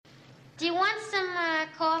Do you want some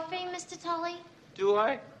coffee, Mr. Tully? Do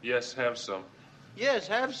I? Yes, have some. Yes,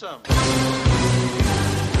 have some.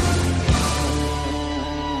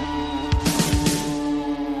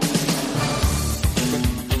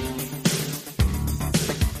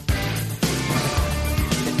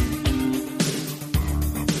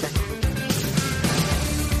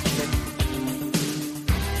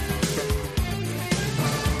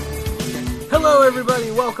 Hello,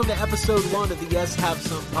 everybody. Welcome to episode 1 of the Yes Have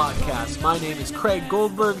Some podcast. My name is Craig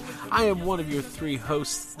Goldberg. I am one of your 3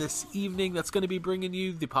 hosts this evening that's going to be bringing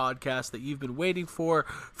you the podcast that you've been waiting for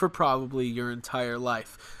probably your entire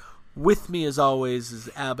life. With me, as always, is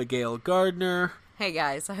Abigail Gardner. Hey,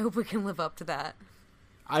 guys. I hope we can live up to that.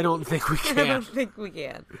 I don't think we can. I don't think we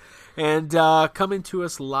can. And coming to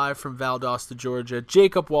us live from Valdosta, Georgia,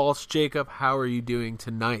 Jacob Walsh. Jacob, how are you doing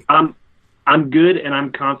tonight? I'm good, and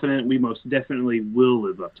I'm confident we most definitely will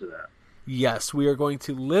live up to that. Yes, we are going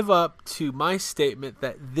to live up to my statement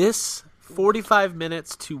that this 45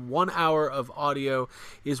 minutes to 1 hour of audio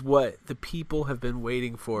is what the people have been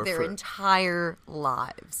waiting for. Their entire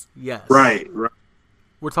lives. Yes. Right.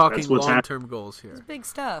 We're talking long-term goals here. It's big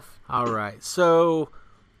stuff. All right. So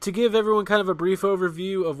to give everyone kind of a brief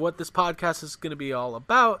overview of what this podcast is going to be all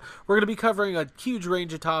about, we're going to be covering a huge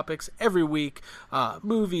range of topics every week.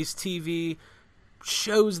 Movies, TV,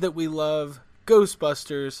 shows that we love,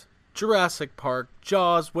 Ghostbusters, Jurassic Park,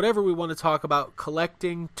 Jaws, whatever we want to talk about,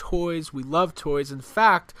 collecting, toys. We love toys. In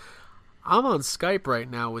fact, I'm on Skype right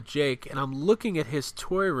now with Jake, and I'm looking at his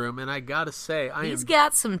toy room, and I got to say, He's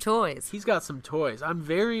got some toys. He's got some toys. I'm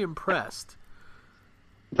very impressed.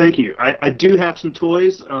 Thank you. I do have some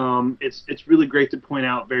toys. It's really great to point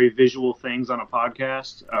out very visual things on a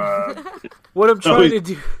podcast. What I'm trying to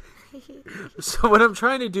do. So what I'm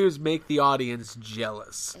trying to do is make the audience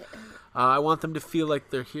jealous. I want them to feel like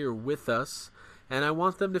they're here with us, and I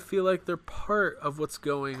want them to feel like they're part of what's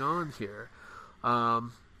going on here.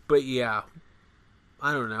 But yeah,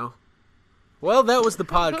 I don't know. Well, that was the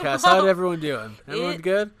podcast. How's everyone doing? Everyone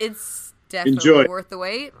good? It's definitely worth the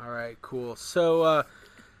wait. All right, cool. So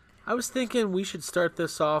I was thinking we should start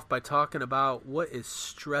this off by talking about what is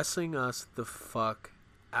stressing us the fuck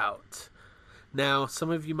out. Now,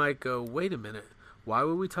 some of you might go, wait a minute. Why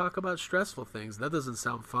would we talk about stressful things? That doesn't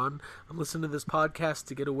sound fun. I'm listening to this podcast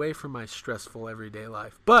to get away from my stressful everyday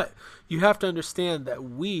life. But you have to understand that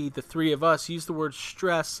we, the 3 of us, use the word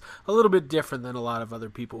stress a little bit different than a lot of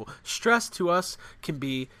other people. Stress to us can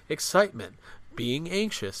be excitement, being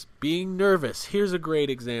anxious, being nervous. Here's a great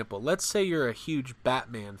example. Let's say you're a huge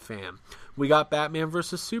Batman fan. We got Batman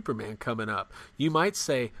vs. Superman coming up. You might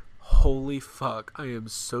say, holy fuck, I am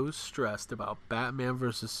so stressed about Batman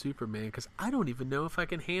vs. Superman because I don't even know if I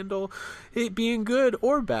can handle it being good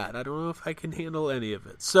or bad. I don't know if I can handle any of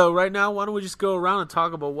it. So right now, why don't we just go around and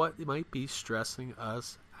talk about what might be stressing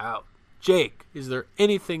us out? Jake, is there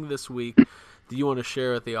anything this week that you want to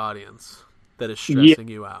share with the audience that is stressing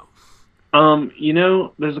you out?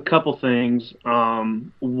 There's a couple things.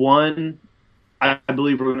 One, I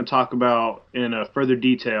believe we're going to talk about in a further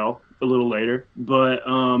detail a little later. But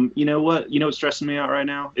you know what? You know what's stressing me out right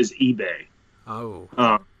now is eBay. Oh.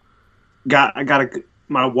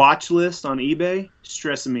 My watch list on eBay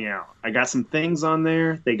stressing me out. I got some things on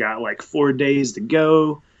there. They got like 4 days to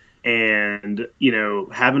go, and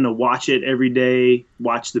having to watch it every day,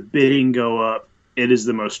 watch the bidding go up. It is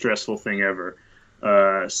the most stressful thing ever.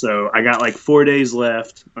 So I got like 4 days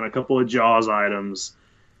left on a couple of Jaws items,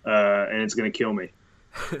 and it's going to kill me.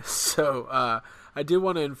 So I did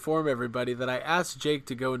want to inform everybody that I asked Jake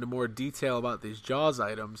to go into more detail about these Jaws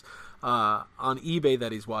items on eBay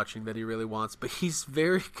that he's watching that he really wants, but he's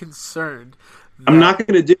very concerned. I'm not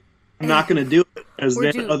going to do it, because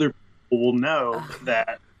then other people will know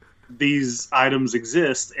that these items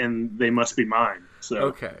exist and they must be mine. So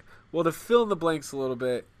okay. Well, to fill in the blanks a little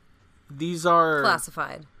bit, these are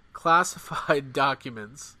classified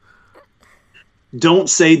documents. Don't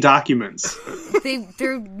say documents.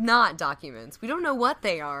 They're not documents. We don't know what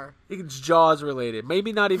they are. It's Jaws related.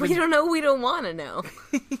 Maybe not even. We don't know. We don't want to know.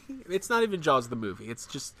 It's not even Jaws the movie. It's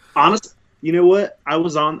just honest. You know what? I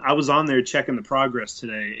was on there checking the progress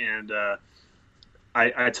today, and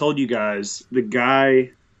I told you guys the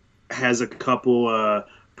guy has a couple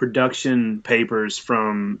production papers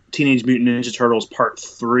from Teenage Mutant Ninja Turtles Part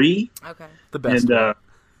 3. Okay. The best.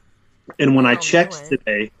 And when I checked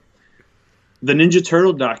today, the Ninja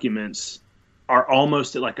Turtle documents are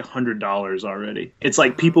almost at like $100 already. It's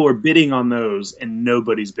like people are bidding on those, and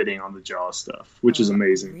nobody's bidding on the Jaws stuff, which is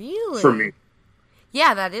amazing. Really? For me.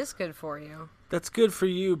 Yeah, that is good for you. That's good for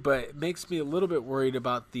you, but it makes me a little bit worried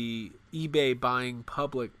about the eBay buying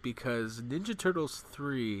public, because Ninja Turtles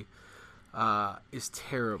 3 is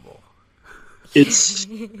terrible. It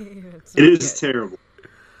is terrible.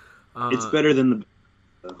 It's better than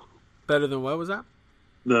Better than what was that?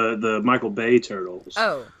 the Michael Bay Turtles.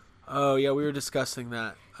 Oh yeah, we were discussing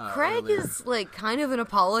that. Craig earlier. is like kind of an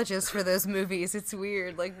apologist for those movies. It's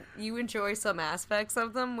weird. Like you enjoy some aspects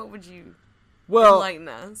of them. What would you enlighten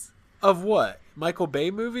us? Of what? Michael Bay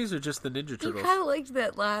movies or just the Ninja You Turtles? kind of liked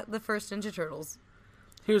the first Ninja Turtles.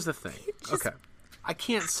 Here's the thing. Okay. I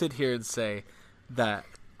can't sit here and say that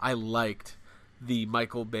I liked the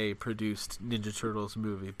Michael Bay produced Ninja Turtles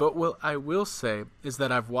movie. But what I will say is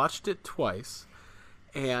that I've watched it twice,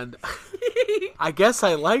 and I guess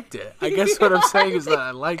I liked it. I guess what I'm saying is that I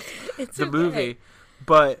liked the movie.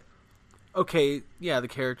 But, okay, yeah, the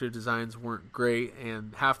character designs weren't great,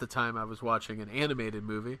 and half the time I was watching an animated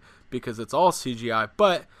movie because it's all CGI.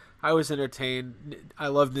 But I was entertained. I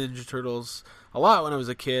loved Ninja Turtles a lot when I was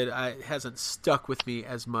a kid. It hasn't stuck with me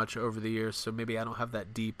as much over the years, so maybe I don't have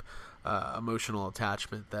that deep emotional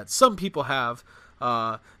attachment that some people have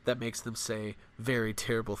that makes them say very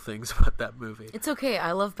terrible things about that movie. It's okay.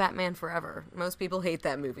 I love Batman Forever. Most people hate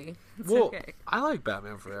that movie. It's Well, okay. I like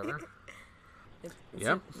Batman Forever. It's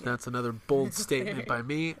Yep, okay. that's another bold statement by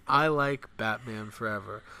me. I like Batman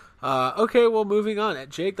Forever. Okay, well, moving on.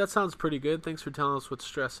 Jake, that sounds pretty good. Thanks for telling us what's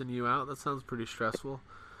stressing you out. That sounds pretty stressful.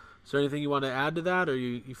 Is there anything you want to add to that, or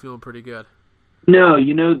you feeling pretty good? No,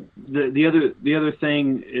 the other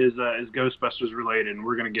thing is Ghostbusters related, and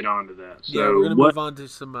we're gonna get on to that. So Yeah, we're going to move on to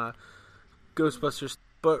some Ghostbusters.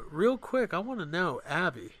 But real quick, I want to know,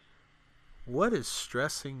 Abby, what is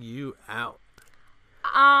stressing you out?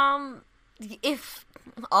 If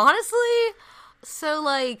honestly, so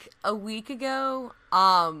like a week ago,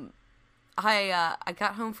 I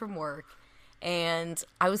got home from work and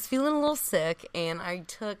I was feeling a little sick, and I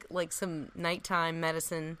took like some nighttime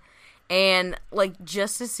medicine, and like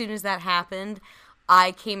just as soon as that happened,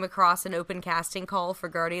 I came across an open casting call for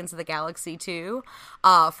Guardians of the Galaxy 2,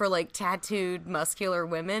 for like tattooed muscular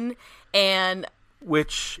women, and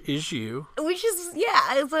Which is you. which is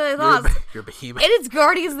it's what I thought. You're behemoth. And it's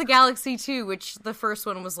Guardians of the Galaxy 2, which the first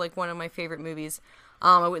one was like one of my favorite movies.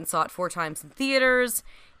 I went and saw it 4 times in theaters,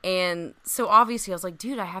 and so obviously I was like,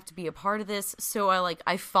 dude, I have to be a part of this. So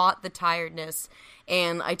I fought the tiredness,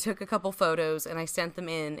 and I took a couple photos and I sent them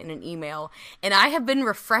in an email. And I have been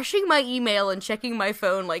refreshing my email and checking my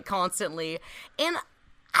phone like constantly, and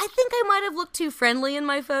I think I might have looked too friendly in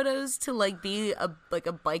my photos to like be a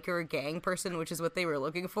biker gang person, which is what they were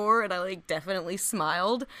looking for, and I like definitely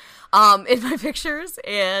smiled in my pictures,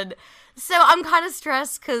 and so I'm kind of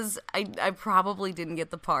stressed because I probably didn't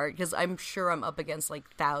get the part, because I'm sure I'm up against like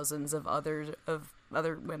thousands of other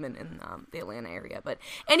women in the Atlanta area. But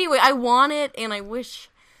anyway, I want it, and I wish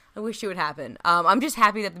it would happen. I'm just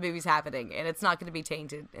happy that the movie's happening, and it's not going to be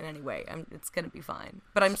tainted in any way. It's going to be fine,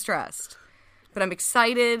 but I'm stressed. But I'm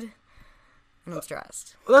excited, and I'm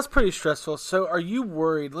stressed. Well, that's pretty stressful. So are you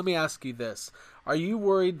worried? Let me ask you this. Are you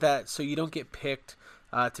worried that so you don't get picked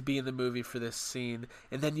to be in the movie for this scene,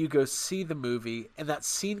 and then you go see the movie, and that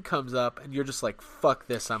scene comes up, and you're just like, fuck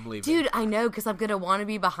this, I'm leaving? Dude, I know, because I'm going to want to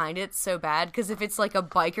be behind it so bad, because if it's like a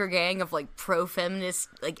biker gang of like pro-feminist,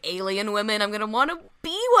 like alien women, I'm going to want to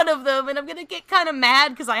be one of them, and I'm going to get kind of mad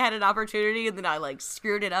because I had an opportunity, and then I like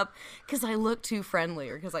screwed it up because I looked too friendly,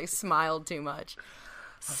 or because I smiled too much.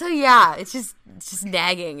 So yeah, it's just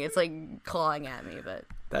nagging. It's like clawing at me, but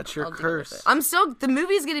That's your I'll deal with curse. it. The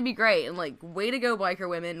movie's going to be great, and like, way to go biker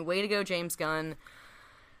women, way to go James Gunn.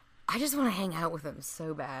 I just want to hang out with him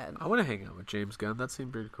so bad. I want to hang out with James Gunn. That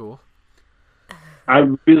seemed pretty cool. I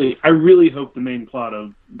really hope the main plot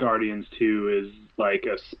of Guardians 2 is like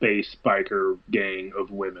a space biker gang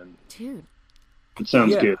of women. Dude, It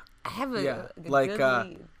sounds Yeah. good. I have a like good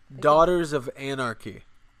lead. Daughters of Anarchy.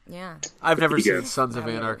 Yeah. I've never Pretty seen good. Sons of I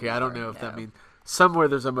don't Anarchy. I don't know know, if that no. means somewhere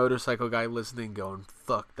there's a motorcycle guy listening going,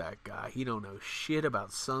 fuck that guy. He don't know shit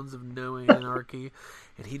about Sons of No Anarchy,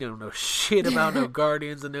 and he don't know shit about no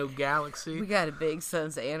Guardians of No Galaxy. We got a big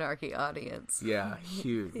Sons of Anarchy audience. Yeah,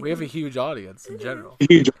 huge. We have a huge audience in general.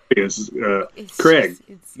 Huge audience. It's Craig,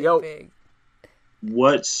 it's so Yo. big.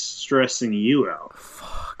 what's stressing you out?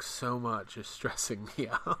 Fuck, so much is stressing me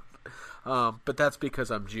out. But that's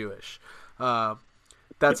because I'm Jewish.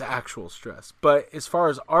 That's actual stress. But as far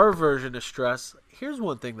as our version of stress, here's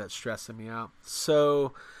one thing that's stressing me out.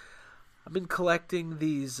 So I've been collecting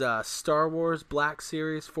these Star Wars Black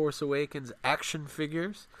Series Force Awakens action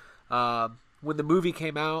figures. When the movie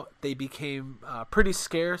came out, they became pretty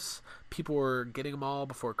scarce. People were getting them all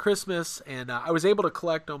before Christmas, and I was able to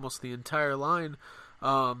collect almost the entire line.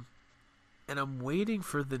 And I'm waiting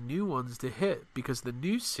for the new ones to hit, because the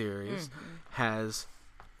new series has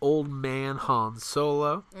old man Han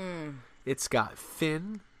Solo. It's got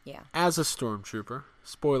Finn Yeah. as a stormtrooper.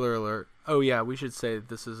 Spoiler alert. Oh yeah, we should say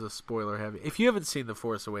this is a spoiler heavy. If you haven't seen The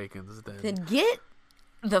Force Awakens, Then get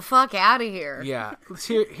the fuck out of here. yeah.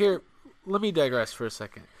 Here, let me digress for a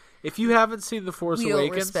second. If you haven't seen The Force We don't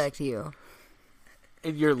Awakens respect you.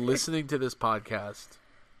 and you're listening to this podcast,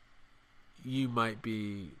 you might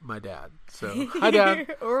be my dad. So, hi,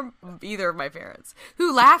 Dad. Or either of my parents,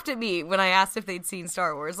 who laughed at me when I asked if they'd seen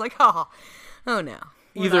Star Wars. Like, oh no.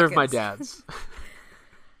 We're Either not of my gonna- dads.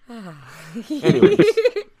 Anyways.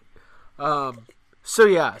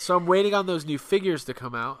 So I'm waiting on those new figures to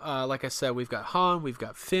come out. Like I said, we've got Han, we've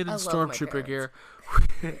got Finn and I love my Stormtrooper parents. gear.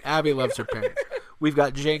 Abby loves her parents. We've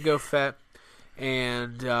got Jango Fett,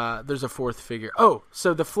 and there's a fourth figure. Oh,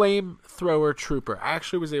 so the Flamethrower Trooper. I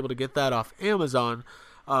actually was able to get that off Amazon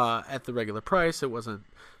at the regular price. It wasn't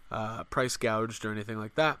price gouged or anything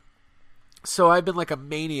like that. So I've been like a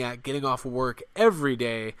maniac getting off work every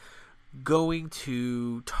day, going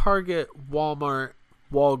to Target, Walmart,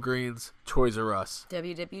 Walgreens, Toys R Us.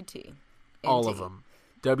 WWT. All of them.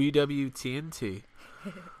 WWTNT.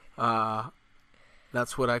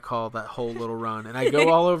 That's what I call that whole little run. And I go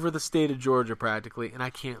all over the state of Georgia practically, and I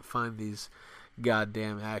can't find these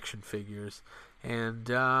goddamn action figures. And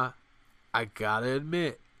I gotta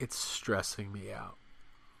admit, it's stressing me out.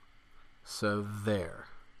 So there.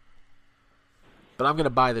 But I'm gonna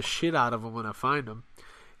buy the shit out of them when I find them.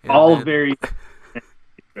 And All then- very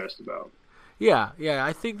stressed about. Yeah,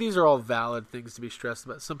 I think these are all valid things to be stressed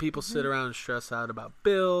about. Some people sit around and stress out about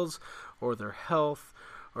bills or their health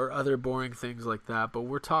or other boring things like that. But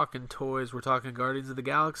we're talking toys, we're talking Guardians of the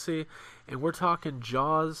Galaxy, and we're talking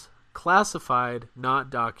Jaws classified,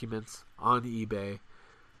 not documents, on eBay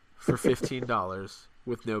for $15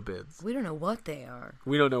 with no bids. We don't know what they are.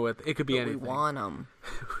 We don't know what it could be. But we anything. want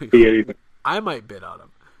them. I might bid on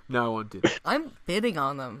them. No, I won't do that. I'm bidding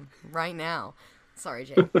on them right now. Sorry,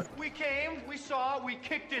 Jake. We came, we saw, we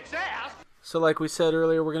kicked its ass. So like we said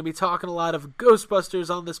earlier, we're going to be talking a lot of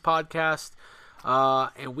Ghostbusters on this podcast,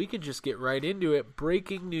 and we can just get right into it.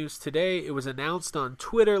 Breaking news today. It was announced on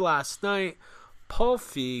Twitter last night. Paul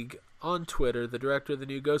Feig on Twitter, the director of the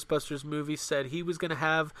new Ghostbusters movie, said he was going to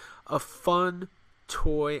have a fun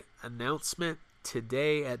toy announcement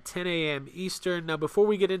today at 10 a.m. Eastern. Now, before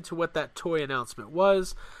we get into what that toy announcement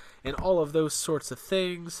was and all of those sorts of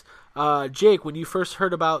things, Jake, when you first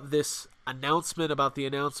heard about this announcement,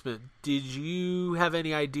 did you have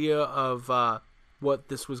any idea of what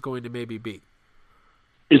this was going to maybe be?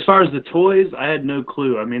 As far as the toys, I had no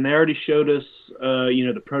clue. I mean, they already showed us,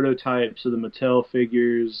 the prototypes of the Mattel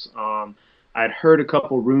figures. I'd heard a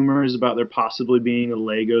couple rumors about there possibly being a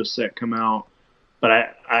Lego set come out, but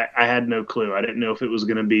I had no clue. I didn't know if it was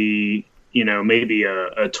going to be, maybe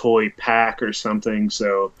a toy pack or something.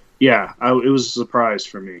 So, yeah, it was a surprise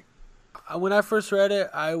for me. When I first read it,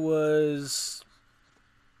 I was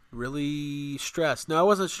really stressed. No, I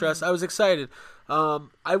wasn't stressed. I was excited.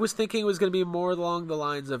 I was thinking it was going to be more along the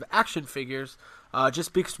lines of action figures,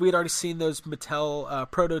 just because we had already seen those Mattel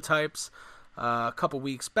prototypes a couple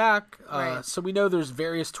weeks back. Right. So we know there's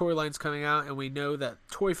various toy lines coming out, and we know that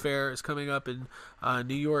Toy Fair is coming up in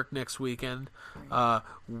New York next weekend.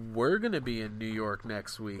 We're going to be in New York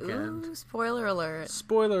next weekend. Ooh, spoiler alert.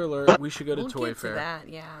 Spoiler alert, we should go to We'll Toy get Fair. to that,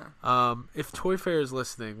 yeah. If Toy Fair is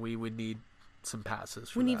listening, we would need some passes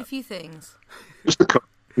for We need that. a few things.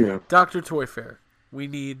 Yeah. Dr. Toy Fair, we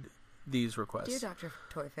need these requests. Dear Dr.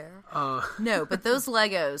 Toy Fair. Uh, No, but those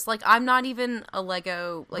Legos, like, I'm not even a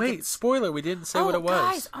Lego. Like, wait, it's... spoiler, we didn't say what it was.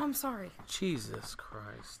 Guys, I'm sorry. Jesus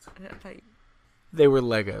Christ. Like, They were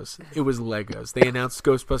Legos. It was Legos. They announced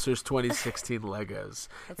Ghostbusters 2016 Legos.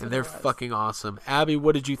 That's And what they're it was. fucking awesome. Abby,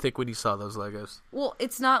 what did you think when you saw those Legos? well,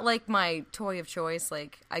 it's not like my toy of choice.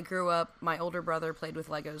 Like, I grew up, my older brother played with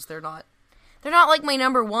Legos. They're not like my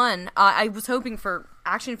number one. I was hoping for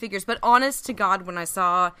action figures, but honest to God, when I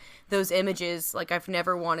saw those images, like, I've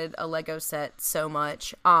never wanted a Lego set so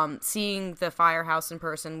much. Seeing the Firehouse in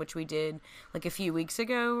person, which we did like a few weeks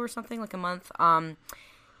ago or something, like a month.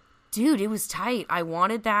 Dude, it was tight. I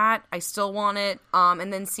wanted that. I still want it.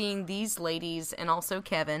 And then seeing these ladies and also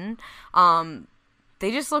Kevin,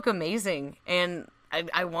 they just look amazing, and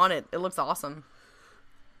I want it. It looks awesome.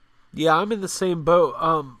 Yeah, I'm in the same boat.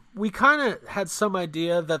 We kind of had some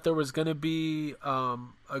idea that there was going to be a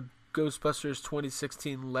Ghostbusters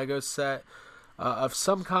 2016 Lego set of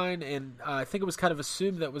some kind, and I think it was kind of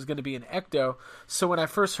assumed that it was going to be an Ecto. So when I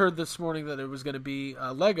first heard this morning that it was going to be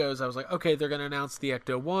Legos, I was like, okay, they're going to announce the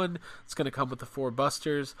Ecto 1. It's going to come with the 4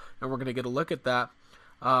 Busters, and we're going to get a look at that.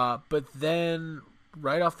 But then,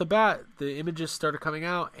 right off the bat, the images started coming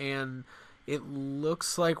out, and it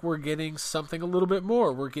looks like we're getting something a little bit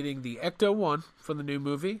more. We're getting the Ecto-1 from the new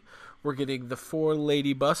movie. We're getting the 4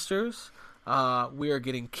 Lady Busters. We are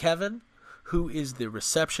getting Kevin, who is the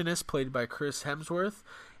receptionist, played by Chris Hemsworth.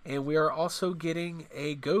 And we are also getting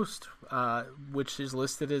a ghost, which is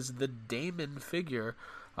listed as the Damon figure.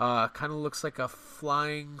 Kind of looks like a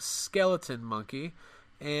flying skeleton monkey.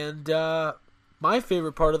 And my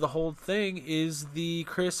favorite part of the whole thing is the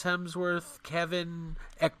Chris Hemsworth Kevin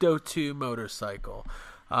Ecto-2 motorcycle.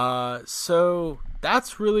 So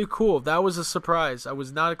that's really cool. That was a surprise. I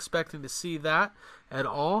was not expecting to see that at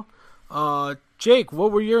all. Jake,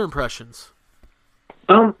 what were your impressions?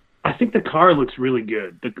 I think the car looks really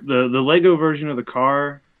good. The Lego version of the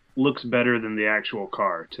car looks better than the actual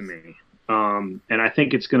car to me. And I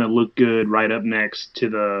think it's going to look good right up next to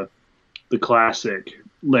the classic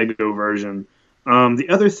Lego version. The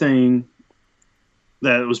other thing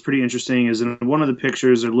that was pretty interesting is in one of the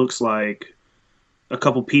pictures, it looks like a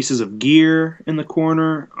couple pieces of gear in the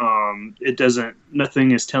corner.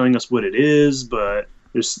 Nothing is telling us what it is, but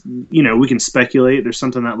there's, we can speculate. There's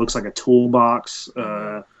something that looks like a toolbox.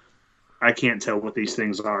 I can't tell what these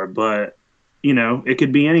things are, but it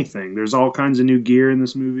could be anything. There's all kinds of new gear in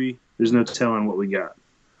this movie. There's no telling what we got.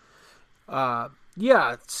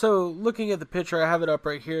 Yeah, so looking at the picture, I have it up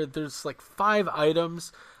right here. There's like 5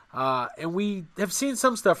 items, and we have seen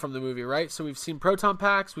some stuff from the movie, right? So we've seen proton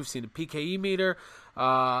packs, we've seen a PKE meter,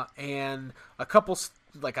 and a couple,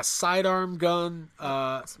 like a sidearm gun.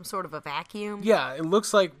 Some sort of a vacuum. Yeah, it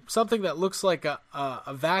looks like something that looks like a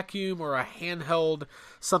vacuum or a handheld,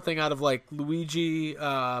 something out of like Luigi.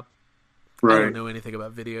 Right. I don't know anything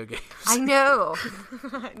about video games. I know.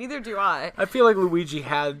 Neither do I. I feel like Luigi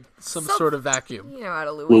had some sort of vacuum. Out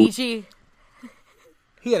of Luigi.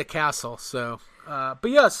 He had a castle, so. But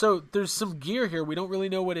yeah, so there's some gear here. We don't really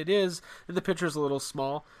know what it is, and the picture's a little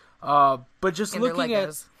small. But just And looking they're at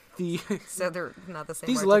Legos. the So they're not the same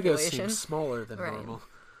these Legos articulation. seem smaller than Right. normal.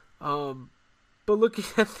 But looking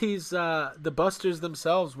at these the Busters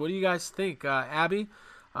themselves, what do you guys think, Abby?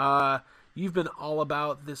 You've been all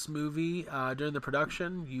about this movie during the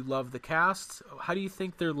production. You love the cast. How do you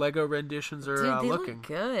think their Lego renditions are Dude, they looking? look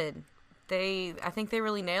good. I think they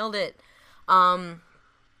really nailed it.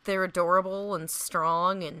 They're adorable and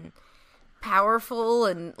strong and powerful,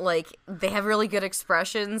 and like they have really good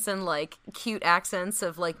expressions and like cute accents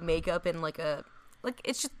of like makeup and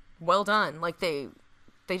it's just well done. Like they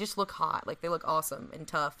just look hot. Like they look awesome and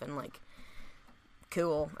tough and like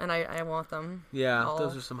cool, and I want them. Yeah, all.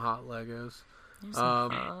 those are some hot Legos. There's some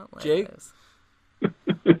hot Jake?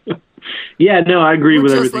 Legos. Yeah, no, I agree We're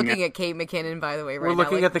with just everything. looking at Kate McKinnon, by the way, right We're now.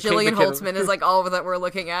 looking Like, at the Kate Jillian McKinnon. Holtzman is like all that we're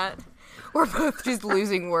looking at. We're both just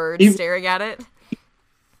losing words, Even- staring at it.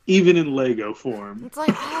 Even in Lego form. It's like,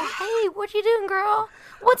 oh, hey, what you doing, girl?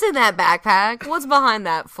 What's in that backpack? What's behind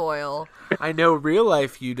that foil? I know real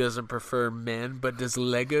life you doesn't prefer men, but does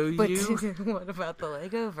Lego But you? what about the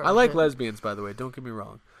Lego version? I like lesbians, by the way. Don't get me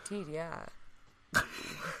wrong. Dude, yeah.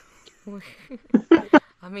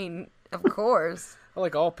 I mean, of course. I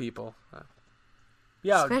like all people.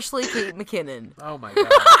 Yeah. Especially Kate McKinnon. Oh my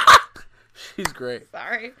god. She's great.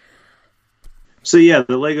 Sorry. So yeah,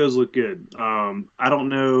 the Legos look good. I don't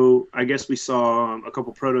know. I guess we saw a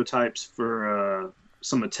couple prototypes for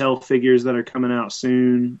some Mattel figures that are coming out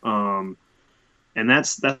soon. And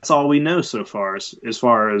that's all we know so far as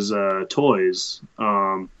far as toys.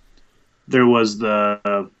 There was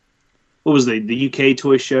the UK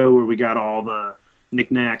toy show where we got all the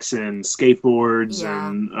knickknacks and skateboards Yeah.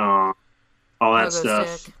 and all that Pogo stuff.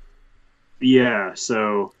 stick. Yeah,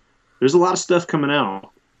 so there's a lot of stuff coming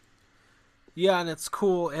out. Yeah, and it's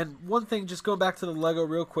cool. And one thing, just going back to the Lego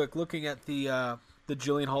real quick, looking at the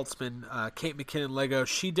Jillian Holtzman, Kate McKinnon Lego,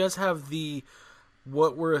 she does have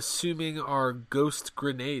what we're assuming are ghost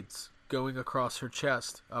grenades going across her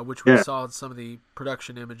chest, which we Yeah. saw in some of the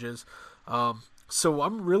production images. So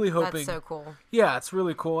I'm really hoping. That's so cool. Yeah, it's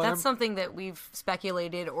really cool. And That's something that we've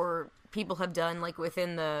speculated or people have done like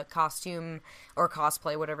within the costume or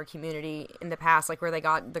cosplay, whatever community in the past, like where they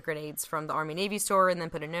got the grenades from the Army Navy store and then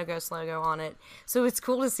put a No Ghost logo on it. So it's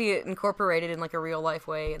cool to see it incorporated in like a real life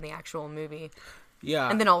way in the actual movie. yeah,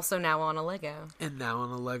 And then also now on a Lego. and now on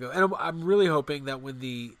a Lego. And I'm really hoping that when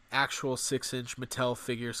the actual 6-inch Mattel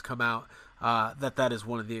figures come out, that is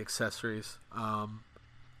one of the accessories.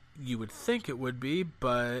 You would think it would be,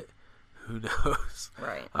 but who knows?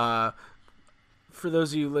 Right. For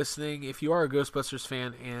those of you listening, if you are a Ghostbusters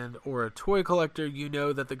fan and or a toy collector, you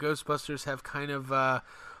know that the Ghostbusters have kind of a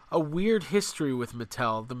weird history with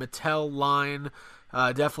Mattel. The Mattel line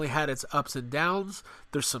Definitely had its ups and downs.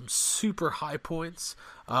 There's some super high points.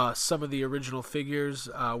 Some of the original figures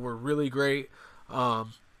were really great.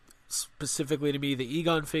 Specifically to me, the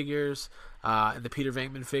Egon figures and the Peter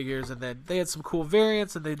Venkman figures. And then they had some cool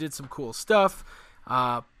variants and they did some cool stuff.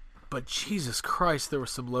 But Jesus Christ, there were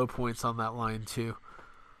some low points on that line too.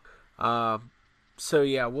 So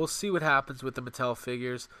yeah, we'll see what happens with the Mattel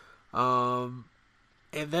figures. And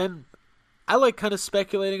then I like kind of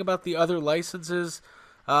speculating about the other licenses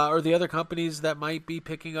or the other companies that might be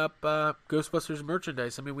picking up Ghostbusters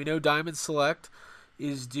merchandise. I mean, we know Diamond Select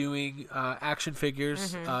is doing action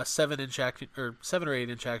figures, 7-inch action or 7 or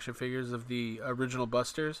 8-inch action figures of the original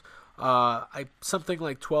Busters. Something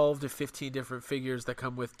like 12 to 15 different figures that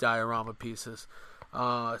come with diorama pieces.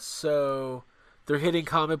 So they're hitting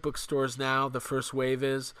comic book stores now. The first wave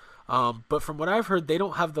is, but from what I've heard, they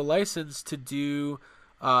don't have the license to do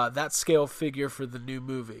that scale figure for the new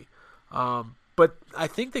movie. But I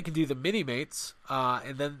think they can do the Mini-Mates,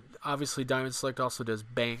 and then obviously Diamond Select also does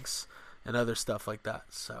Banks and other stuff like that.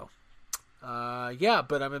 So, yeah,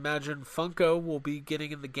 but I imagine Funko will be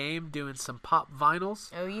getting in the game, doing some pop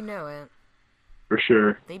vinyls. Oh, you know it. For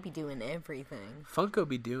sure. They be doing everything. Funko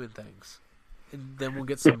be doing things. And then we'll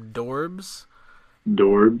get some Dorbs.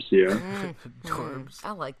 Dorbs, yeah. Dorbs.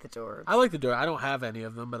 I like the Dorbs. I like the Dorbs. I don't have any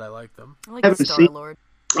of them, but I like them. I like the Star-Lord.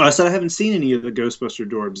 I said I haven't seen any of the Ghostbuster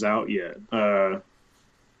Dorbs out yet.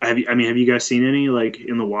 Have you guys seen any, like,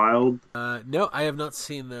 in the wild? No, I have not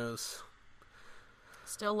seen those.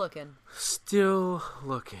 Still looking. Still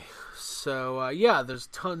looking. So, yeah, there's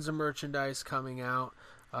tons of merchandise coming out.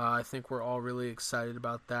 I think we're all really excited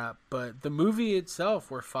about that. But the movie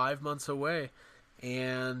itself, we're 5 months away.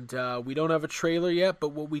 And we don't have a trailer yet. But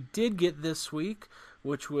what we did get this week,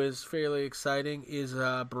 which was fairly exciting, is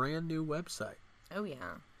a brand new website. Oh, yeah.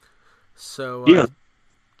 So, yeah.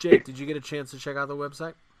 Jake, did you get a chance to check out the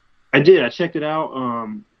website? I did. I checked it out.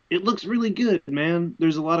 It looks really good, man.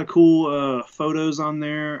 There's a lot of cool photos on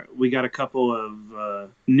there. We got a couple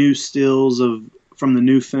of new stills from the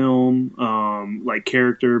new film, like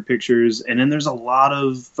character pictures. And then there's a lot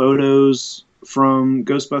of photos from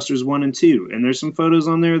Ghostbusters 1 and 2. And there's some photos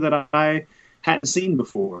on there that I hadn't seen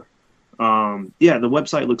before. Yeah, the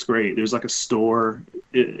website looks great. There's like a store.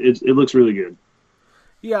 It looks really good.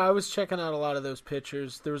 Yeah, I was checking out a lot of those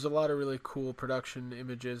pictures. There was a lot of really cool production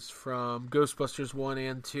images from Ghostbusters 1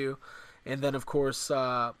 and 2. And then, of course,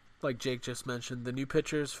 like Jake just mentioned, the new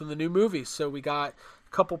pictures from the new movie. So we got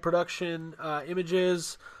a couple production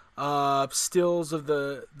images, stills of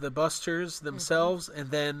the Busters themselves,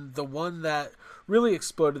 and then the one that really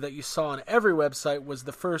exploded that you saw on every website was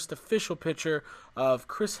the first official picture of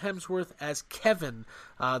Chris Hemsworth as Kevin,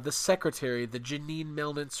 the secretary, the Janine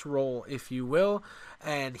Melnitz role, if you will,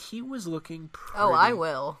 and he was looking pretty... Oh, I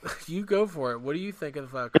will. You go for it. What do you think of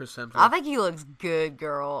Chris Hemsworth? I think he looks good,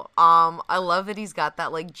 girl. I love that he's got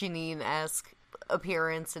that like Janine-esque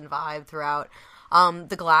appearance and vibe throughout.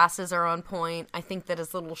 The glasses are on point. I think that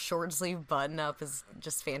his little short sleeve button up is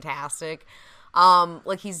just fantastic.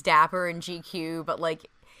 Like he's dapper in GQ, but like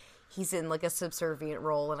he's in like a subservient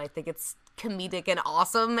role, and I think it's comedic and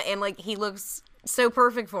awesome, and like he looks so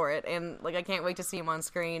perfect for it, and like I can't wait to see him on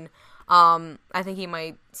screen. I think he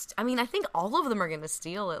might. I mean, I think all of them are gonna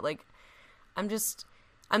steal it. Like, I'm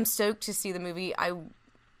stoked to see the movie. I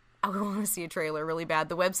want to see a trailer really bad.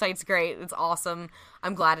 The website's great. It's awesome.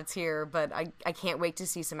 I'm glad it's here, but I can't wait to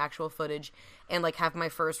see some actual footage and like have my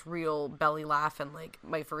first real belly laugh and like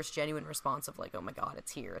my first genuine response of like, oh my God,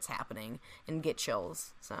 it's here, it's happening, and get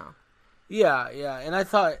chills. So. Yeah, and I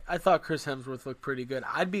thought Chris Hemsworth looked pretty good.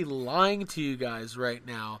 I'd be lying to you guys right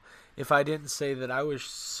now if I didn't say that I was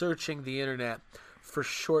searching the internet for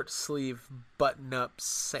short sleeve button up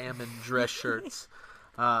salmon dress shirts.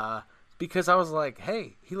 Because I was like,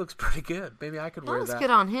 hey, he looks pretty good. Maybe I could wear that. Looks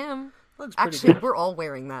good on him. Looks pretty Actually, good. we're all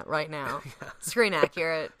wearing that right now. Yeah. Screen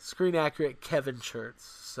accurate. Screen accurate Kevin shirts.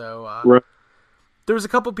 So Right. there was a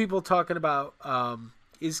couple people talking about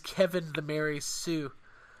is Kevin the Mary Sue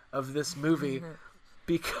of this movie?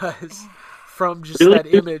 Because from just Really? that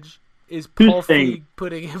image, is Paul saying? Feig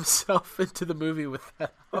putting himself into the movie with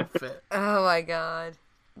that outfit? Oh my God.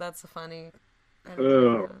 That's funny.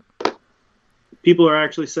 Oh. People are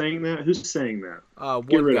actually saying that? Who's saying that?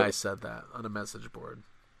 One rid guy of- said that on a message board.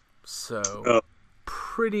 So, Oh.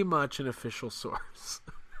 pretty much an official source.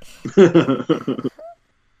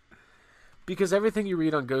 Because everything you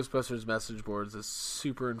read on Ghostbusters message boards is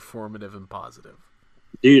super informative and positive.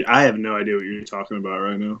 Dude, I have no idea what you're talking about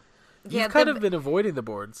right now. You've kind of been avoiding the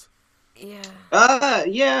boards. Yeah.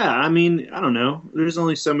 I mean, I don't know. There's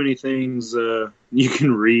only so many things you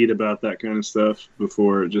can read about that kind of stuff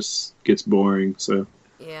before it just gets boring. So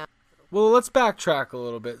Yeah. Well, let's backtrack a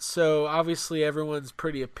little bit. So, obviously, everyone's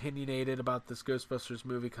pretty opinionated about this Ghostbusters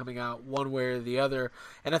movie coming out one way or the other.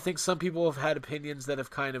 And I think some people have had opinions that have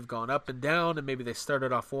kind of gone up and down, and maybe they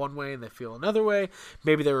started off one way and they feel another way.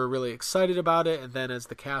 Maybe they were really excited about it, and then as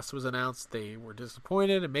the cast was announced, they were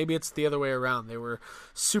disappointed. And maybe it's the other way around. They were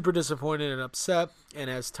super disappointed and upset, and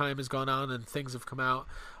as time has gone on and things have come out,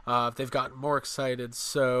 they've gotten more excited.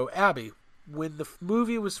 So, Abby, when the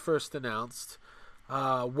movie was first announced,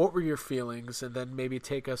 what were your feelings, and then maybe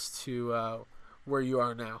take us to where you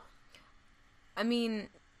are now? I mean,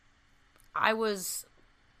 I was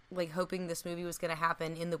like hoping this movie was going to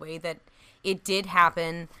happen in the way that it did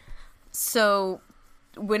happen. So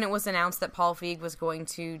when it was announced that Paul Feig was going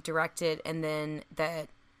to direct it, and then that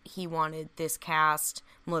he wanted this cast,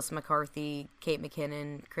 Melissa McCarthy, Kate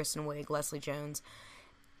McKinnon, Kristen Wiig, Leslie Jones,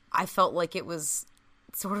 I felt like it was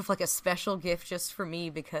sort of like a special gift just for me,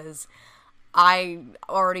 because I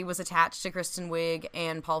already was attached to Kristen Wiig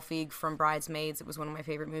and Paul Feig from Bridesmaids. It was one of my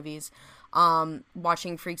favorite movies.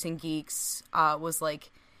 Watching Freaks and Geeks was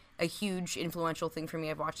like a huge influential thing for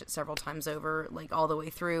me. I've watched it several times over, like all the way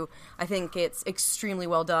through. I think it's extremely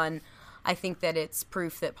well done. I think that it's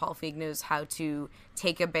proof that Paul Feig knows how to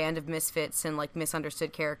take a band of misfits and like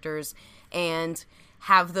misunderstood characters and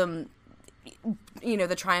have them, you know,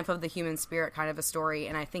 the triumph of the human spirit kind of a story.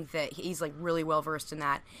 And I think that he's like really well versed in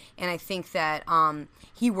that. And I think that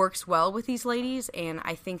he works well with these ladies. And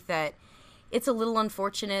I think that it's a little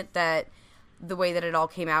unfortunate that the way that it all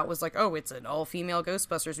came out was like, oh, it's an all-female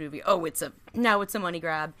Ghostbusters movie. Oh, now it's a money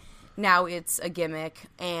grab. Now it's a gimmick.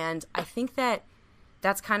 And I think that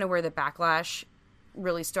that's kind of where the backlash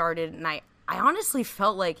really started. And I honestly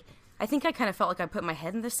felt like, I put my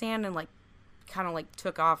head in the sand and like kind of like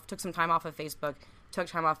took some time off of Facebook, took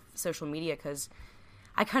time off social media, because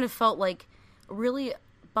I kind of felt like really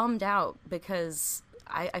bummed out, because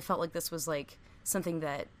I felt like this was like something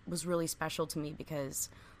that was really special to me, because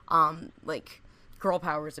like girl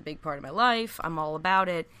power is a big part of my life. I'm all about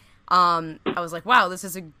it. I was like, wow, this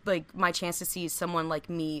is like my chance to see someone like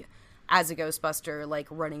me as a Ghostbuster, like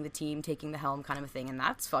running the team, taking the helm kind of a thing, and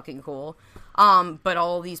that's fucking cool. But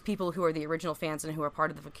all these people who are the original fans and who are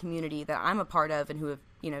part of the community that I'm a part of and who have,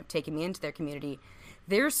 you know, taken me into their community,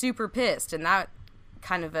 they're super pissed, and that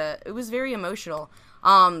kind of it was very emotional.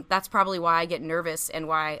 That's probably why I get nervous and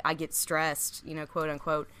why I get stressed, you know, quote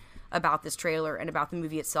unquote, about this trailer and about the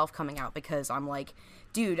movie itself coming out, because I'm like,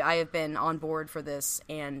 dude, I have been on board for this,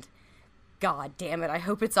 and god damn it, I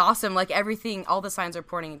hope it's awesome. Like everything, all the signs are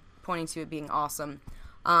pointing to it being awesome.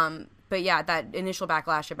 But yeah, that initial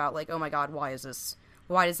backlash about like, oh my god, why does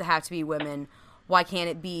it have to be women? Why can't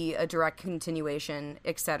it be a direct continuation,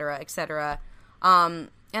 etc., etc. And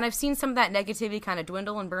I've seen some of that negativity kind of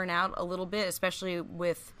dwindle and burn out a little bit, especially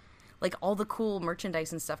with like all the cool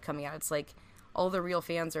merchandise and stuff coming out. It's like all the real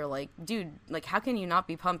fans are like, dude, like how can you not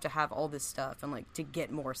be pumped to have all this stuff and like to get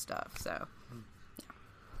more stuff? So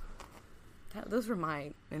those were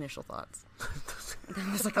my initial thoughts.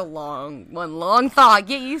 That was like a long thought.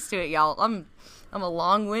 Get used to it, y'all. I'm a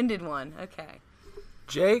long-winded one. Okay.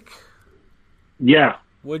 Jake? Yeah.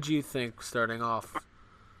 What'd you think starting off?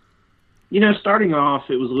 You know, starting off,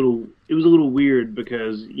 it was a little weird,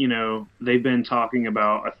 because, you know, they've been talking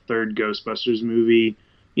about a third Ghostbusters movie,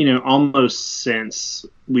 you know, almost since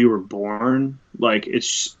we were born. Like,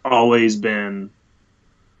 it's always been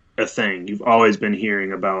a thing. You've always been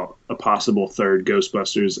hearing about a possible third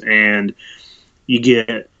Ghostbusters, and you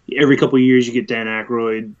get every couple of years you get Dan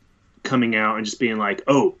Aykroyd coming out and just being like,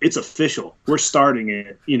 "Oh, it's official. We're starting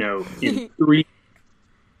it, you know, in 3."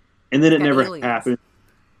 And then it never happened.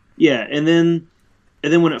 Yeah, and then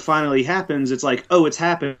when it finally happens, it's like, "Oh, it's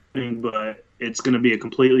happening, but it's going to be a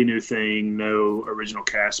completely new thing, no original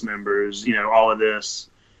cast members, you know, all of this."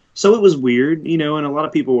 So it was weird, you know, and a lot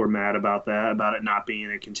of people were mad about that, about it not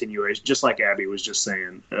being a continuation, just like Abby was just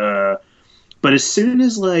saying. But as soon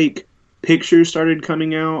as, like, pictures started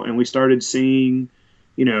coming out and we started seeing,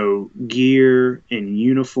 you know, gear and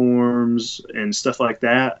uniforms and stuff like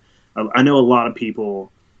that, I know a lot of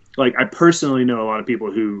people, like, I personally know a lot of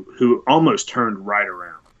people who almost turned right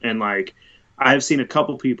around. And, like, I've seen a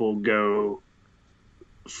couple people go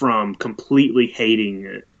from completely hating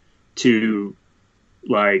it to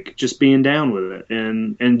like just being down with it,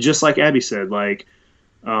 and just like Abby said, like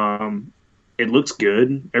it looks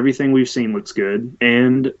good. Everything we've seen looks good,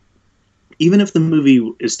 and even if the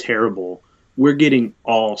movie is terrible, we're getting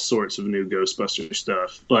all sorts of new Ghostbuster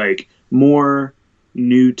stuff, like more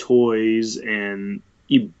new toys and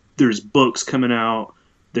There's books coming out.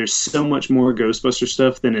 There's so much more Ghostbuster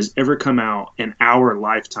stuff than has ever come out in our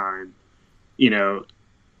lifetime.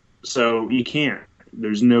 So you can't.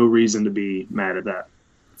 There's no reason to be mad at that.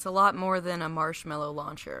 It's a lot more than a marshmallow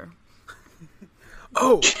launcher.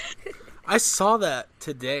 Oh, I saw that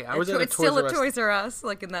today. I was at a It's still at Toys R Us. Toys R Us,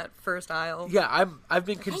 like in that first aisle. Yeah, I've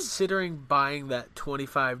been considering buying that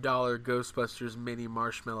 $25 Ghostbusters mini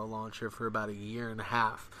marshmallow launcher for about a year and a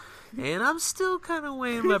half, and I'm still kind of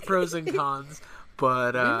weighing my pros and cons.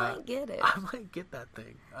 But You might get it. I might get that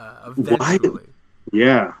thing eventually.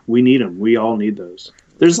 Yeah, we need them. We all need those.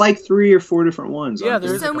 There's like 3 or 4 different ones. Yeah,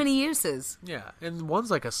 There's there's so like many uses. Yeah, and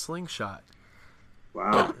one's like a slingshot.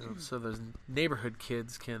 Wow. So those neighborhood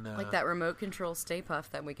kids can Like that remote control Stay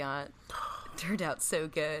Puft that we got. Turned out so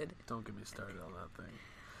good. Don't get me started on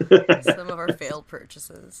that thing. Some of our failed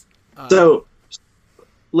purchases. So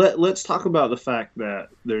let's talk about the fact that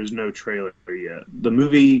there's no trailer yet. The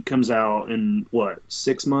movie comes out in what,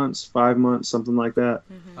 6 months, 5 months, something like that.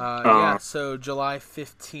 Yeah, so July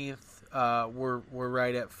 15th, we're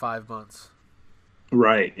right at 5 months.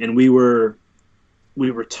 Right, and we were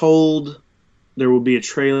told there will be a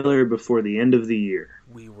trailer before the end of the year.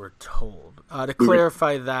 We were told. To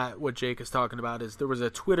clarify that, what Jake is talking about is there was a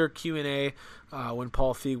Twitter Q&A when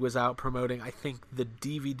Paul Feig was out promoting, I think, the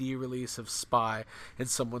DVD release of Spy, and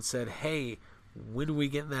someone said, "Hey, when are we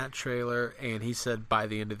getting that trailer?" And he said, "By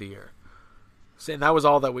the end of the year." So, and that was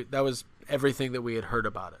all that was everything that we had heard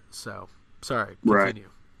about it. So, sorry, continue.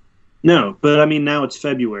 Right. No, but I mean, now it's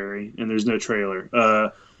February and there's no trailer.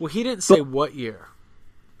 Well, he didn't say what year.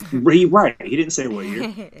 Right, he didn't say what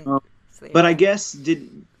year. But I guess did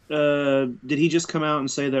he just come out and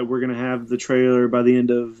say that we're going to have the trailer by the end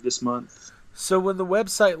of this month? So when the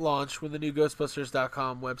website launched, when the new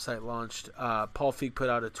Ghostbusters.com website launched, Paul Feig put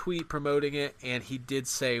out a tweet promoting it, and he did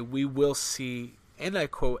say, "We will see," and I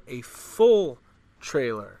quote, "a full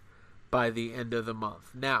trailer by the end of the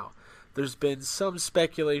month." Now, there's been some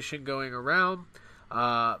speculation going around,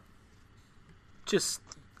 just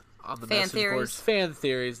on the message boards, fan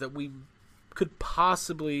theories that we could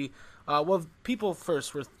possibly, well, people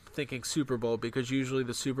first were thinking Super Bowl, because usually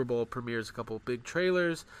the Super Bowl premieres a couple of big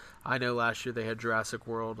trailers. I know last year they had Jurassic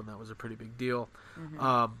World, and that was a pretty big deal.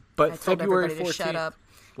 But I told February everybody 14th. to shut up.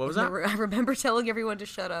 What was that? I remember telling everyone to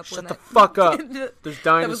shut up. Shut the fuck up. There's I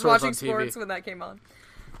dinosaurs was watching on TV. sports when that came on.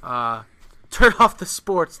 Turn off the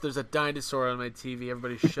sports. There's a dinosaur on my TV.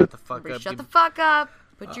 Everybody shut the fuck up. Shut the fuck up.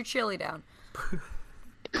 Put your chili down.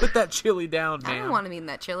 Put that chili down, man. I don't want to be in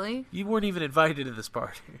that chili. You weren't even invited to this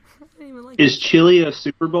party. I don't even like Is Chili a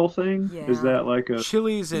Super Bowl thing? Yeah. Is that like a...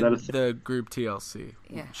 Chili's in that a thing? the group TLC.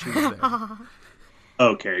 Yeah. She was there.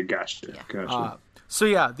 Okay, gotcha. Yeah. Gotcha. So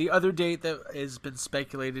yeah, the other date that has been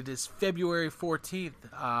speculated is February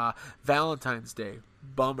 14th, Valentine's Day.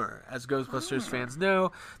 Bummer. As Ghostbusters fans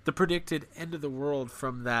know, the predicted end of the world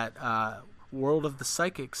from that World of the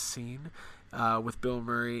Psychics scene with Bill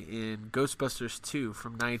Murray in Ghostbusters 2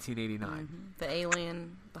 from 1989. the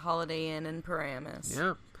Alien, the Holiday Inn in Paramus.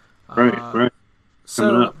 Yeah. Right. Coming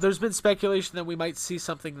So up. there's been speculation that we might see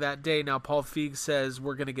something that day. Now, Paul Feig says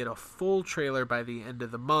we're going to get a full trailer by the end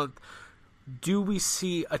of the month. Do we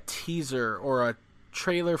see a teaser or a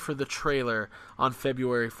trailer for the trailer on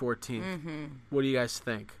February 14th? What do you guys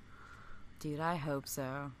think? Dude, I hope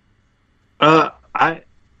so.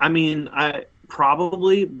 I mean, I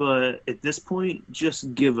probably, but at this point,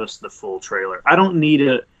 just give us the full trailer. I don't need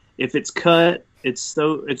it. If it's cut, it's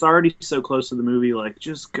already so close to the movie. Like,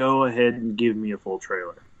 just go ahead and give me a full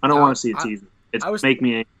trailer. I don't want to see a teaser. Make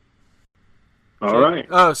me angry. All right.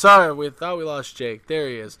 Oh, sorry. We thought we lost Jake. There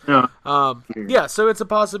he is. Yeah. Yeah, so it's a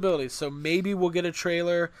possibility. So maybe we'll get a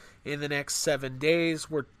trailer in the next 7 days.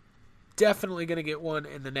 We're definitely going to get one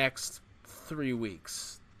in the next 3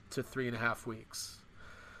 weeks to 3.5 weeks.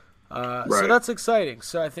 So Right. that's exciting.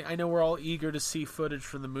 So I know we're all eager to see footage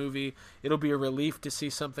from the movie. It'll be a relief to see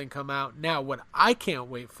something come out. Now, what I can't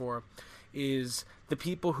wait for is the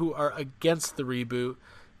people who are against the reboot.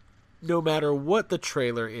 No matter what the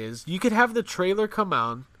trailer is, you could have the trailer come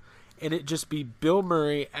out and it just be Bill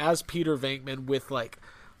Murray as Peter Venkman with like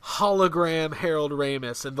hologram Harold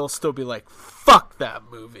Ramis, and they'll still be like, "Fuck that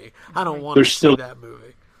movie! I don't want to see that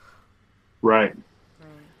movie." Right.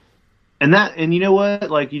 And you know what?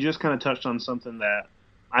 Like, you just kind of touched on something that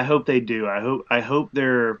I hope they do. I hope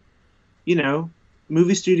they're,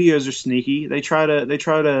 movie studios are sneaky. They try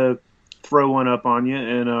to throw one up on you,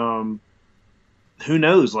 and who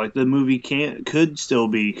knows? Like, the movie could still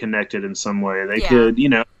be connected in some way. They could,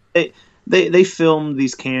 they filmed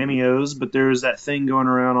these cameos, but there was that thing going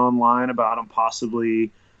around online about them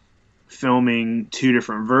possibly filming two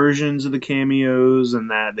different versions of the cameos,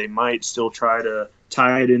 and that they might still try to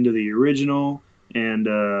tie it into the original. And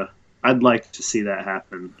I'd like to see that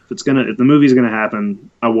happen. If the movie's gonna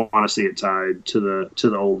happen, I want to see it tied to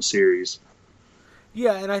the old series.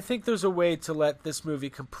 Yeah, and I think there's a way to let this movie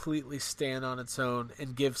completely stand on its own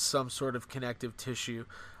and give some sort of connective tissue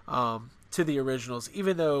to the originals,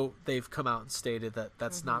 even though they've come out and stated that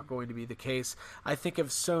that's not going to be the case. I think if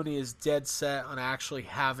Sony is dead set on actually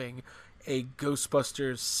having a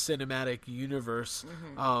Ghostbusters cinematic universe,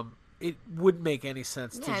 it wouldn't make any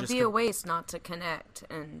sense to just... it'd be a waste not to connect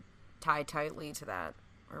and tie tightly to that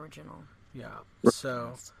original. Yeah,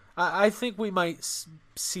 so... I think we might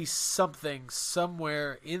see something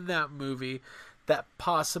somewhere in that movie that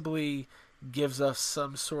possibly gives us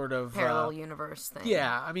some sort of parallel universe thing.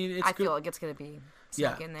 Yeah, I mean, I feel like it's going to be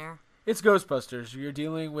stuck in there. It's Ghostbusters. You're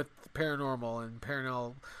dealing with paranormal and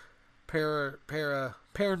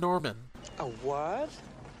paranorman. A what?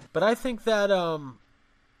 But I think that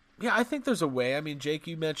I think there's a way. I mean, Jake,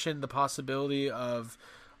 you mentioned the possibility of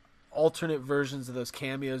alternate versions of those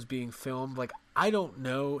cameos being filmed. Like, I don't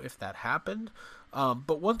know if that happened,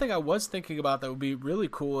 but one thing I was thinking about that would be really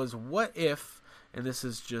cool is what if, and this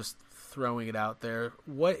is just throwing it out there,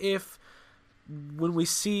 what if when we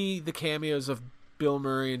see the cameos of Bill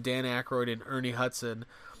Murray and Dan Aykroyd and Ernie Hudson,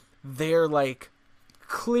 they're like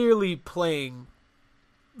clearly playing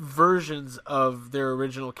versions of their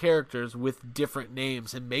original characters with different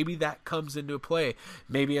names, and maybe that comes into play.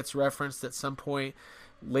 Maybe it's referenced at some point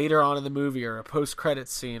later on in the movie, or a post-credit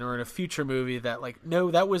scene, or in a future movie, that like,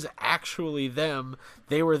 no, that was actually them.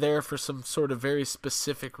 They were there for some sort of very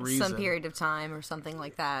specific reason. Some period of time or something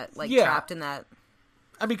like that, like trapped in that.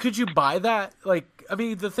 I mean, could you buy that? Like, I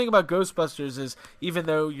mean, the thing about Ghostbusters is, even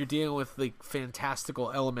though you're dealing with like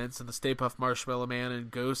fantastical elements and the Stay Puft Marshmallow Man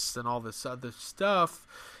and ghosts and all this other stuff,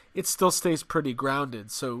 it still stays pretty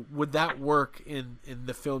grounded. So would that work in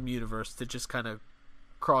the film universe to just kind of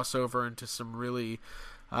cross over into some really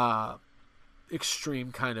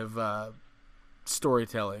extreme kind of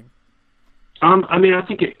storytelling? I mean, I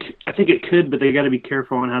think it could, but they got to be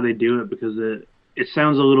careful on how they do it, because it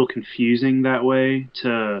sounds a little confusing that way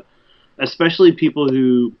to, especially people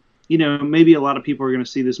who, you know, maybe a lot of people are going to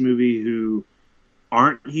see this movie who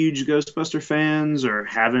aren't huge Ghostbuster fans or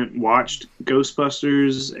haven't watched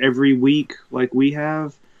Ghostbusters every week like we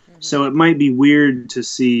have. So it might be weird to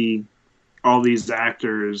see all these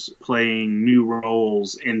actors playing new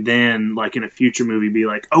roles and then, like, in a future movie be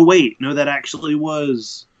like, oh wait, no, that actually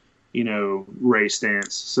was, you know, Ray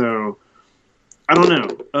Stantz. So I don't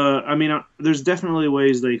know. I mean, there's definitely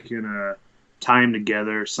ways they can tie them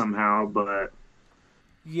together somehow, but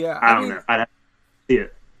yeah, I don't know. I'd have to see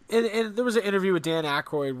it. And there was an interview with Dan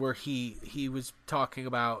Aykroyd where he was talking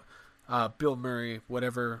about Bill Murray,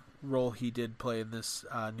 whatever role he did play in this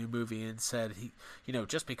new movie, and said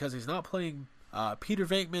just because he's not playing Peter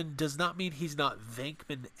Venkman does not mean he's not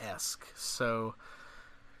Venkman-esque. So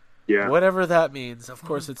yeah, whatever that means. Of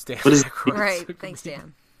course, it's Dan Aykroyd. Right. Thanks,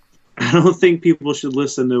 Dan. I don't think people should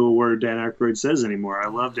listen to a word Dan Aykroyd says anymore. I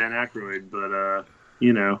love Dan Aykroyd, but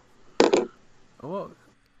you know. Well,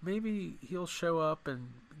 maybe he'll show up and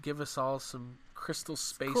give us all some Crystal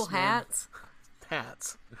Spaceman cool hats.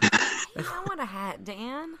 Hats. I want a hat,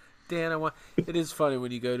 Dan. Dan, it is funny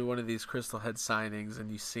when you go to one of these Crystal Head signings and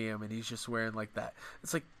you see him and he's just wearing like that.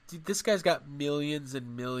 It's like, dude, this guy's got millions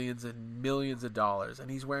and millions and millions of dollars and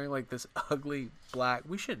he's wearing like this ugly black.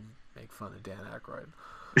 We shouldn't make fun of Dan Aykroyd.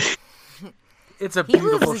 It's a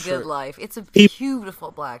beautiful shirt. He lives a good life. It's a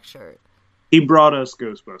beautiful black shirt. He brought us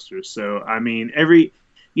Ghostbusters. So, I mean, every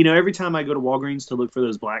time I go to Walgreens to look for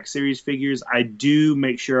those Black Series figures, I do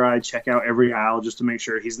make sure I check out every aisle just to make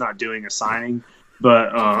sure he's not doing a signing.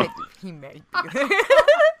 But he may.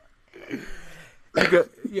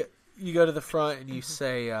 You go to the front and you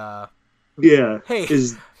say, hey,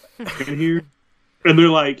 is in here? And they're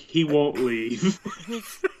like, he won't leave.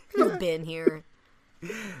 He's been here.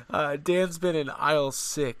 Dan's been in aisle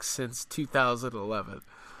 6 since 2011.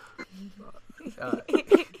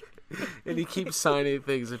 And he keeps signing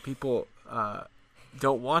things that people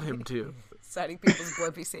don't want him to. Signing people's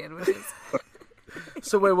Blimpie sandwiches.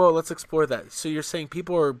 So let's explore that. So you're saying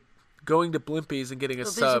people are going to Blimpies and getting a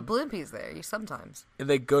sub. There's Blimpies there, sometimes. And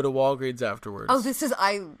they go to Walgreens afterwards.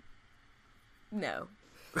 Oh, no.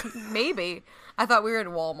 Maybe. I thought we were at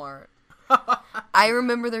Walmart. I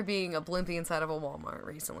remember there being a Blimpie inside of a Walmart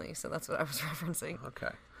recently, so that's what I was referencing. Okay.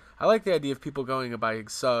 I like the idea of people going and buying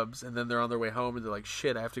subs, and then they're on their way home, and they're like,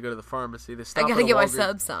 shit, I have to go to the pharmacy. They stop. I gotta get my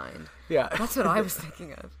sub signed. Yeah. That's what I was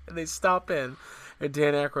thinking of. And they stop in, and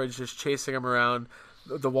Dan Aykroyd's just chasing him around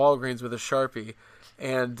the Walgreens with a Sharpie,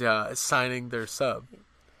 and signing their sub.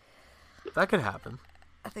 That could happen.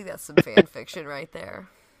 I think that's some fan fiction right there.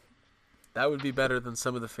 That would be better than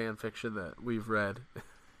some of the fan fiction that we've read.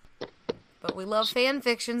 But we love fan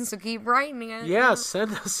fiction, so keep writing it. Yeah,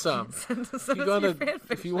 send us some.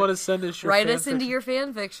 If you want to send us your Write fan us into fiction, your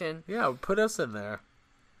fan fiction. yeah, put us in there.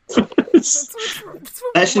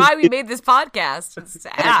 That's why we made this podcast. Is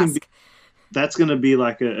to ask. That's going to be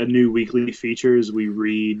like a new weekly feature as we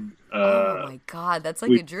read. Oh my god, that's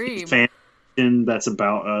like a dream. Fan fiction that's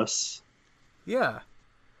about us. Yeah,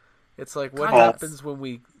 it's like what God, happens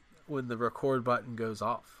when the record button goes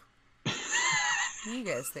off. What do you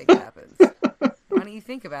guys think happens? Why don't you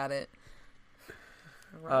think about it?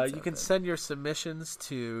 You can send your submissions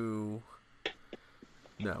to.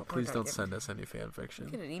 No, please don't send us any fan fiction.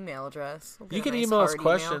 Get an email address. We'll get You a can nice email us hard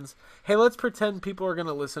questions. Hey, let's pretend people are going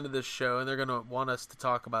to listen to this show and they're going to want us to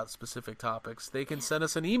talk about specific topics. They can send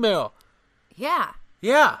us an email. Yeah.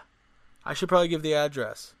 Yeah. I should probably give the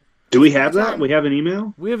address. Do we have that? We have an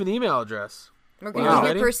email? We have an email address. We're going Wow.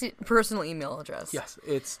 to your personal email address. Yes,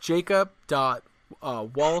 it's jacob.walsh.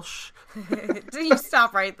 Do you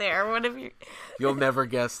stop right there? What if you You'll never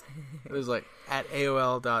guess. It was like at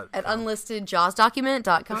AOL. at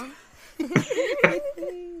unlistedjawsdocument.com?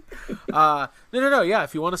 No. Yeah,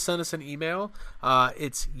 if you want to send us an email,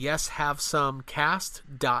 it's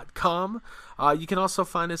yeshavesomecast.com. You can also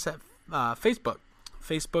find us at Facebook.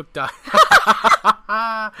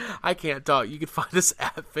 I can't talk. You can find us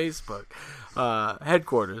at Facebook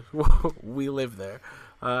headquarters. We live there.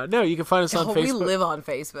 No, you can find us on Facebook. We live on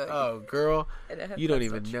Facebook. Oh, girl, you don't That's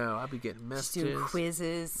even such- know. I'll be getting Just messages. doing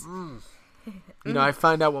quizzes. You know, I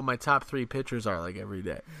find out what my top 3 pictures are like every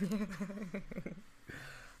day.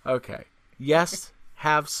 Okay.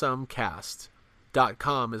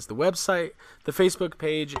 YesHaveSomeCast.com is the website. The Facebook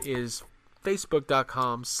page is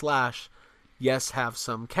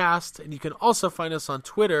facebook.com/YesHaveSomeCast. And you can also find us on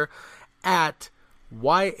Twitter at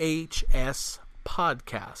YHS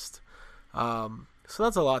Podcast. So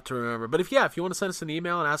that's a lot to remember. But if you want to send us an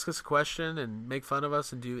email and ask us a question and make fun of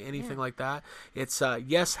us and do anything like that, it's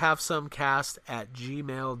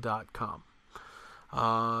yeshavesomecast@gmail.com.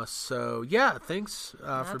 So yeah, thanks for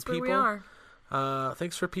That's where people. we are.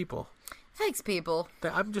 Thanks for people. Thanks, people.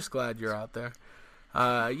 I'm just glad you're out there.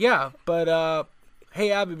 Yeah, but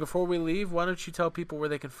hey, Abby, before we leave, why don't you tell people where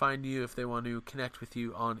they can find you if they want to connect with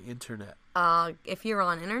you on internet? If you're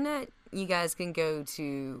on internet, you guys can go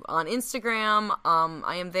to on Instagram.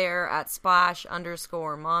 I am there at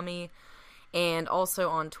 _mommy, and also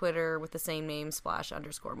on Twitter with the same name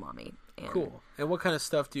 /_mommy. And Cool. And what kind of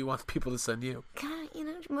stuff do you want people to send you? kinda,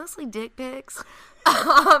 mostly dick pics.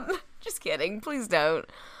 Just kidding. Please don't.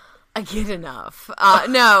 I get enough.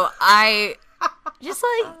 No, I just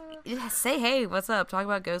say, hey, what's up? Talk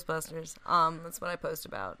about Ghostbusters. That's what I post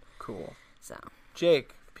about. Cool. So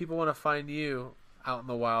Jake, if people want to find you out in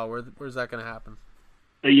the wild, where's that going to happen?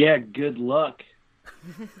 Yeah, good luck.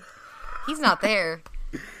 he's not there.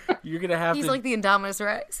 You're going to have He's to... like the Indominus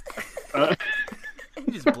Rex.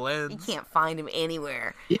 He just You blends. can't find him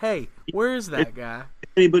anywhere. Hey, where is that guy?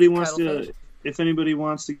 If anybody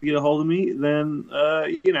wants to get a hold of me, then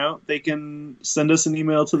they can send us an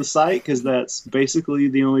email to the site, because that's basically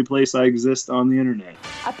the only place I exist on the internet.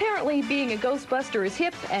 Apparently, being a Ghostbuster is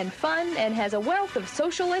hip and fun and has a wealth of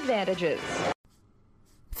social advantages.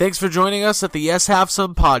 Thanks for joining us at the Yes Have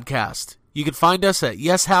Some podcast. You can find us at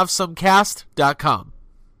yeshavesomecast.com.